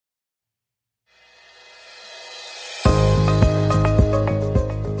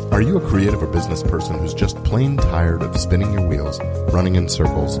Are you a creative or business person who's just plain tired of spinning your wheels, running in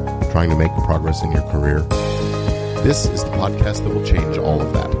circles, trying to make progress in your career? This is the podcast that will change all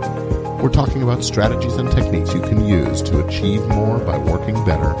of that. We're talking about strategies and techniques you can use to achieve more by working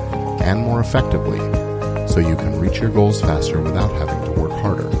better and more effectively so you can reach your goals faster without having to work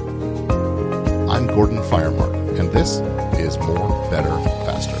harder. I'm Gordon Firemark, and this is More, Better,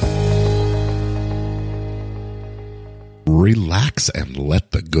 Faster. Relax and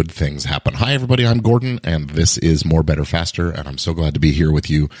let the good things happen. Hi, everybody. I'm Gordon, and this is More, Better, Faster, and I'm so glad to be here with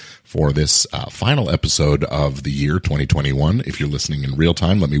you for this final episode of the year 2021. If you're listening in real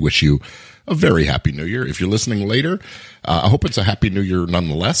time, let me wish you a very happy new year. If you're listening later, I hope it's a happy new year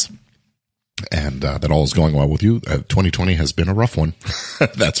nonetheless, and that all is going well with you. 2020 has been a rough one,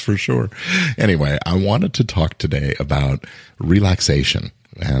 that's for sure. Anyway, I wanted to talk today about relaxation,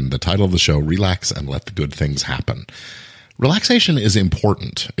 and the title of the show, Relax and Let the Good Things Happen. Relaxation is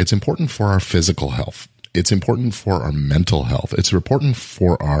important. It's important for our physical health. It's important for our mental health. It's important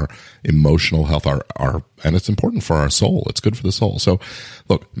for our emotional health, and it's important for our soul. It's good for the soul. So,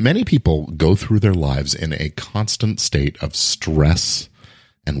 look, many people go through their lives in a constant state of stress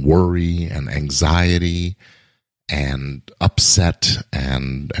and worry and anxiety and upset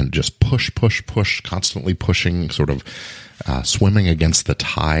and just push, constantly pushing, sort of swimming against the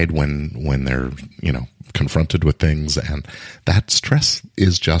tide when they're, confronted with things, and that stress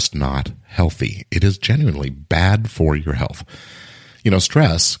is just not healthy. It is genuinely bad for your health.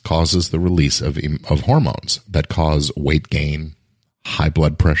 Stress causes the release of hormones that cause weight gain, high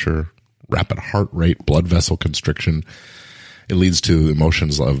blood pressure, rapid heart rate, blood vessel constriction. It leads to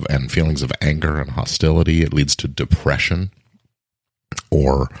emotions of and feelings of anger and hostility. It leads to depression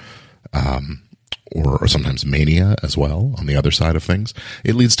or sometimes mania as well, on the other side of things.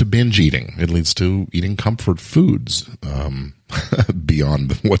 It leads to binge eating. It leads to eating comfort foods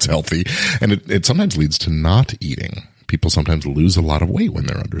beyond what's healthy. And it sometimes leads to not eating. People sometimes lose a lot of weight when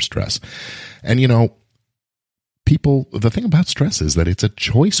they're under stress. And, the thing about stress is that it's a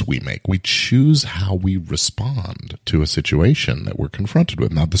choice we make. We choose how we respond to a situation that we're confronted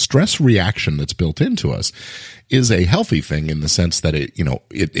with. Now, the stress reaction that's built into us is a healthy thing in the sense that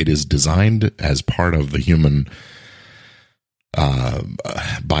it is designed as part of the human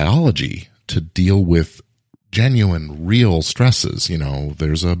biology to deal with genuine, real stresses.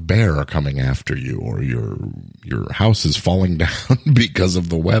 There's a bear coming after you, or your house is falling down because of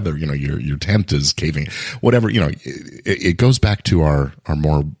the weather. Your tent is caving, whatever. It goes back to our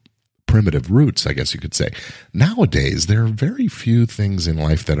more primitive roots, I guess you could say. Nowadays, there are very few things in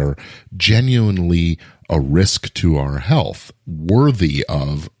life that are genuinely a risk to our health, worthy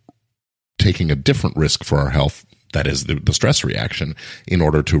of taking a different risk for our health, that is the stress reaction, in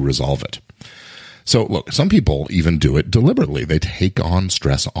order to resolve it. So, look, some people even do it deliberately. They take on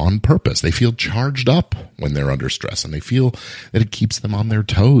stress on purpose. They feel charged up when they're under stress, and they feel that it keeps them on their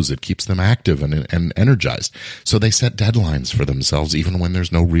toes. It keeps them active and energized. So they set deadlines for themselves even when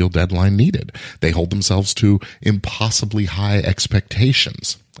there's no real deadline needed. They hold themselves to impossibly high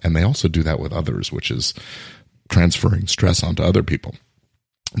expectations. And they also do that with others, which is transferring stress onto other people.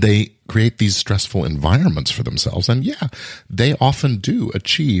 They create these stressful environments for themselves, and yeah, they often do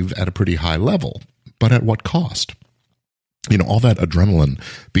achieve at a pretty high level. But at what cost? All that adrenaline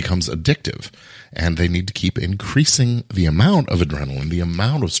becomes addictive, and they need to keep increasing the amount of adrenaline, the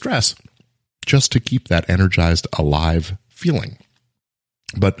amount of stress, just to keep that energized, alive feeling.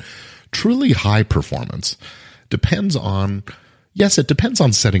 But truly high performance depends on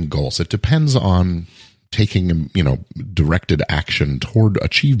setting goals. It depends on taking, directed action toward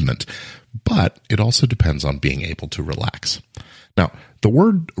achievement, but it also depends on being able to relax. Now, the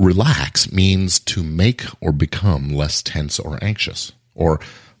word relax means to make or become less tense or anxious, or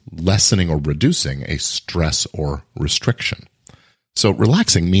lessening or reducing a stress or restriction. So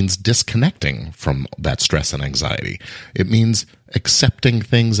relaxing means disconnecting from that stress and anxiety. It means accepting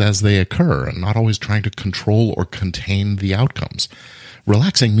things as they occur and not always trying to control or contain the outcomes.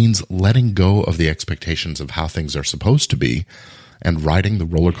 Relaxing means letting go of the expectations of how things are supposed to be and riding the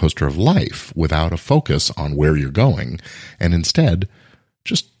roller coaster of life without a focus on where you're going, and instead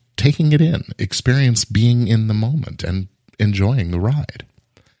just taking it in, being in the moment and enjoying the ride.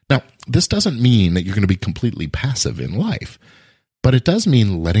 Now, this doesn't mean that you're going to be completely passive in life, but it does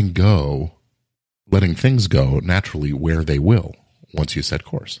mean letting things go naturally where they will once you set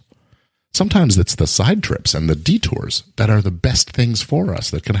course. Sometimes it's the side trips and the detours that are the best things for us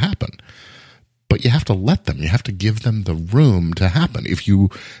that can happen. But you have to let them. You have to give them the room to happen. If you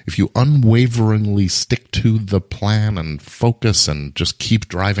unwaveringly stick to the plan and focus and just keep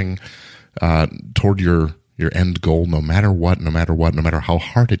driving toward your your end goal, no matter what, no matter how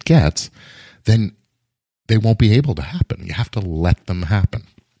hard it gets, then they won't be able to happen. You have to let them happen.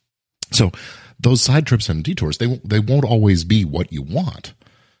 So those side trips and detours, they won't always be what you want.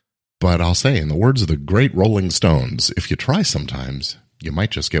 But I'll say, in the words of the great Rolling Stones, if you try sometimes, you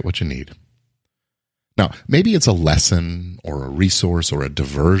might just get what you need. Now, maybe it's a lesson or a resource or a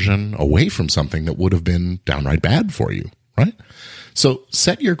diversion away from something that would have been downright bad for you, right? So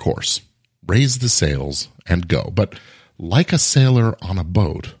set your course, raise the sails, and go. But like a sailor on a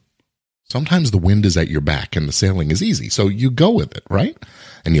boat, sometimes the wind is at your back and the sailing is easy. So you go with it, right?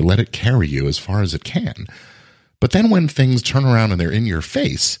 And you let it carry you as far as it can. But then when things turn around and they're in your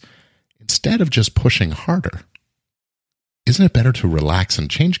face, instead of just pushing harder, isn't it better to relax and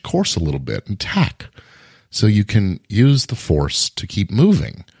change course a little bit and tack so you can use the force to keep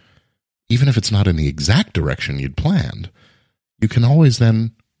moving? Even if it's not in the exact direction you'd planned, you can always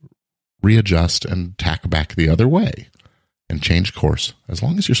then readjust and tack back the other way and change course. As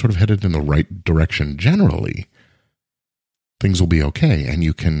long as you're sort of headed in the right direction generally, things will be okay. And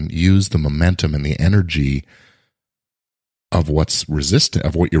you can use the momentum and the energy of what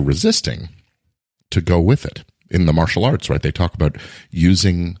you're resisting to go with it. In the martial arts, right, they talk about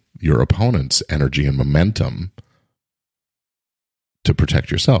using your opponent's energy and momentum to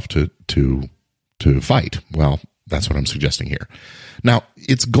protect yourself, to fight. Well, that's what I'm suggesting here. Now,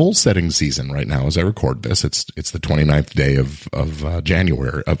 it's goal setting season right now as I record this. It's the 29th day of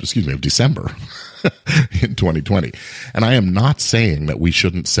December in 2020. And I am not saying that we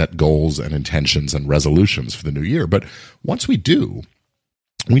shouldn't set goals and intentions and resolutions for the new year, but once we do,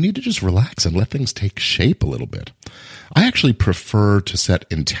 we need to just relax and let things take shape a little bit. I actually prefer to set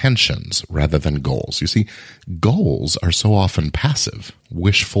intentions rather than goals. You see, goals are so often passive,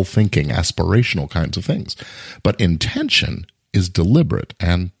 wishful thinking, aspirational kinds of things. But intention is deliberate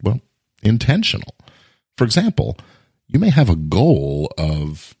and, well, intentional. For example, you may have a goal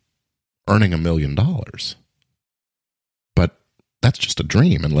of earning $1 million, but that's just a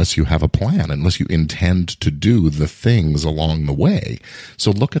dream unless you have a plan, unless you intend to do the things along the way. So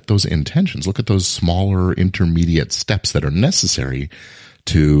look at those intentions. Look at those smaller intermediate steps that are necessary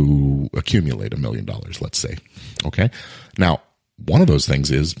to accumulate $1 million, let's say. Okay. Now, one of those things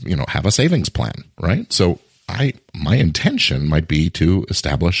is, have a savings plan, right? So my intention might be to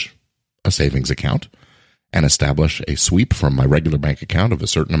establish a savings account and establish a sweep from my regular bank account of a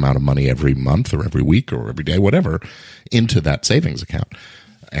certain amount of money every month or every week or every day, whatever, into that savings account.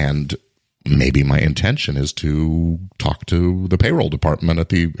 And maybe my intention is to talk to the payroll department at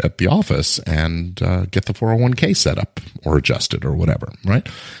the office and get the 401k set up or adjusted or whatever, right?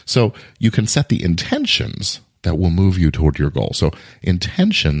 So you can set the intentions that will move you toward your goal. So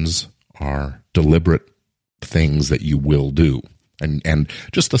intentions are deliberate things that you will do. And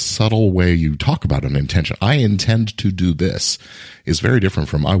just the subtle way you talk about an intention, I intend to do this, is very different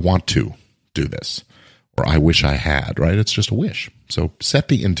from I want to do this or I wish I had, right? It's just a wish. So set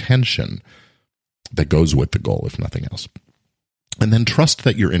the intention that goes with the goal, if nothing else. And then trust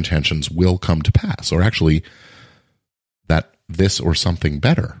that your intentions will come to pass, or actually that this or something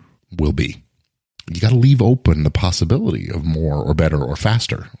better will be. You got to leave open the possibility of more or better or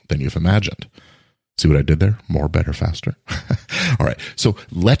faster than you've imagined. See what I did there? More, better, faster. All right. So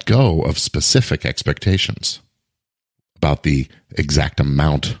let go of specific expectations about the exact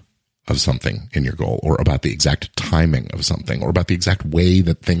amount of something in your goal, or about the exact timing of something, or about the exact way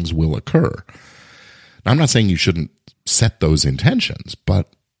that things will occur. Now, I'm not saying you shouldn't set those intentions,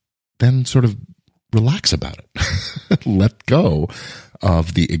 but then sort of relax about it. Let go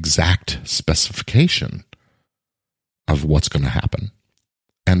of the exact specification of what's going to happen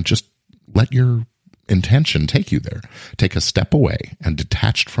and just let your intention take you there. Take a step away and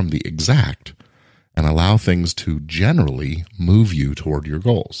detached from the exact and allow things to generally move you toward your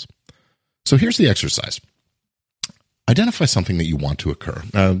goals. So here's the exercise. Identify something that you want to occur.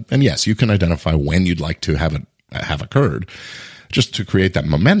 And yes, you can identify when you'd like to have it have occurred, just to create that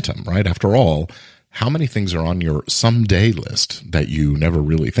momentum, right? After all, how many things are on your someday list that you never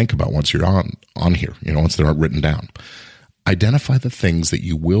really think about once you're on here, once they're written down? Identify the things that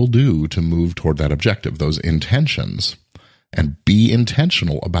you will do to move toward that objective, those intentions, and be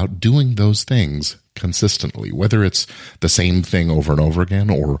intentional about doing those things consistently, whether it's the same thing over and over again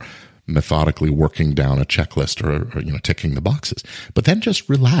or methodically working down a checklist or ticking the boxes. But then just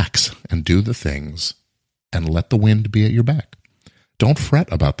relax and do the things and let the wind be at your back. Don't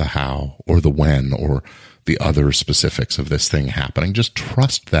fret about the how or the when or the other specifics of this thing happening. Just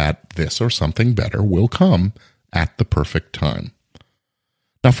trust that this or something better will come at the perfect time.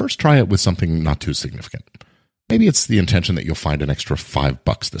 Now, first try it with something not too significant. Maybe it's the intention that you'll find an extra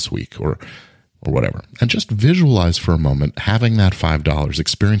 $5 this week, or or whatever. And just visualize for a moment having that $5,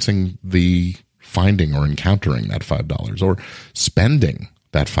 experiencing the finding or encountering that $5, or spending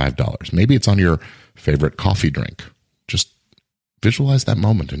that $5. Maybe it's on your favorite coffee drink. Just visualize that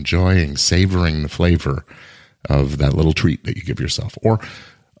moment, enjoying, savoring the flavor of that little treat that you give yourself, or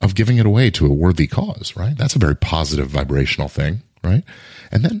of giving it away to a worthy cause, right? That's a very positive vibrational thing, right?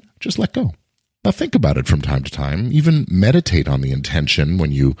 And then just let go. Now think about it from time to time. Even meditate on the intention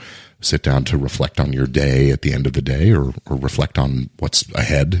when you sit down to reflect on your day at the end of the day, or reflect on what's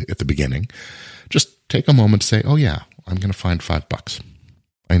ahead at the beginning. Just take a moment to say, oh yeah, I'm going to find $5.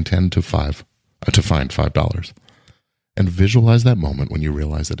 I intend to find $5. And visualize that moment when you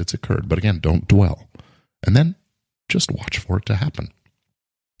realize that it's occurred. But again, don't dwell. And then just watch for it to happen.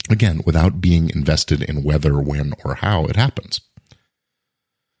 Again, without being invested in whether, when, or how it happens.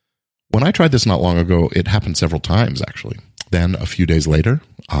 When I tried this not long ago, it happened several times, actually. Then a few days later,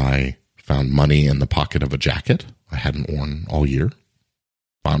 I found money in the pocket of a jacket I hadn't worn all year.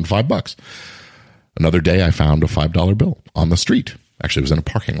 Found $5. Another day, I found a $5 bill on the street. Actually, it was in a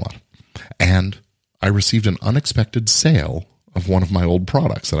parking lot. And I received an unexpected sale of one of my old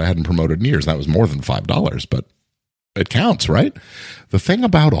products that I hadn't promoted in years. That was more than $5, but it counts, right? The thing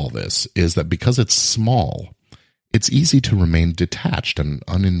about all this is that because it's small, it's easy to remain detached and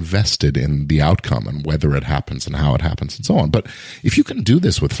uninvested in the outcome and whether it happens and how it happens and so on. But if you can do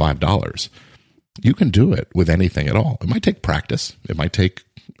this with $5, you can do it with anything at all. It might take practice. It might take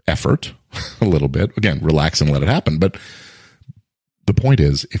effort a little bit. Again, relax and let it happen. But the point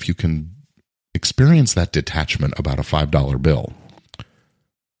is, if you can experience that detachment about a $5 bill,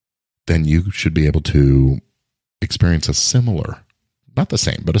 then you should be able to experience a similar, not the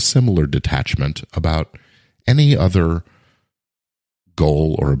same, but a similar detachment about any other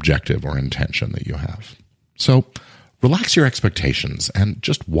goal or objective or intention that you have. So relax your expectations and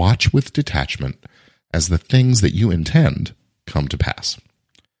just watch with detachment as the things that you intend come to pass.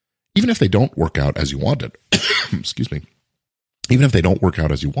 Even if they don't work out as you wanted, excuse me, even if they don't work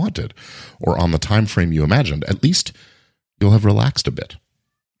out as you wanted or on the time frame you imagined, at least you'll have relaxed a bit.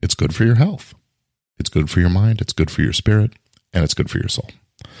 It's good for your health. It's good for your mind. It's good for your spirit. And it's good for your soul.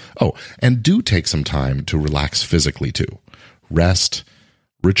 Oh, and do take some time to relax physically too. Rest,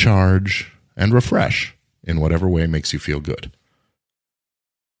 recharge, and refresh in whatever way makes you feel good.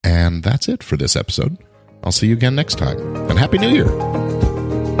 And that's it for this episode. I'll see you again next time. And Happy New Year!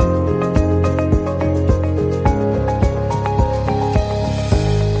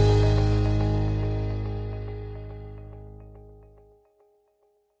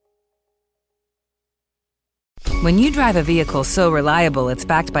 When you drive a vehicle so reliable it's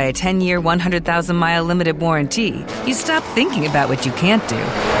backed by a 10-year, 100,000-mile limited warranty, you stop thinking about what you can't do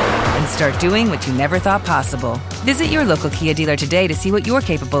and start doing what you never thought possible. Visit your local Kia dealer today to see what you're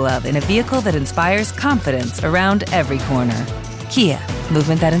capable of in a vehicle that inspires confidence around every corner. Kia,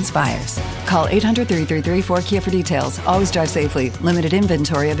 movement that inspires. Call 800-333-4KIA for details. Always drive safely. Limited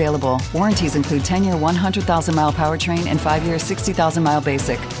inventory available. Warranties include 10-year, 100,000-mile powertrain and 5-year, 60,000-mile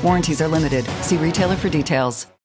basic. Warranties are limited. See retailer for details.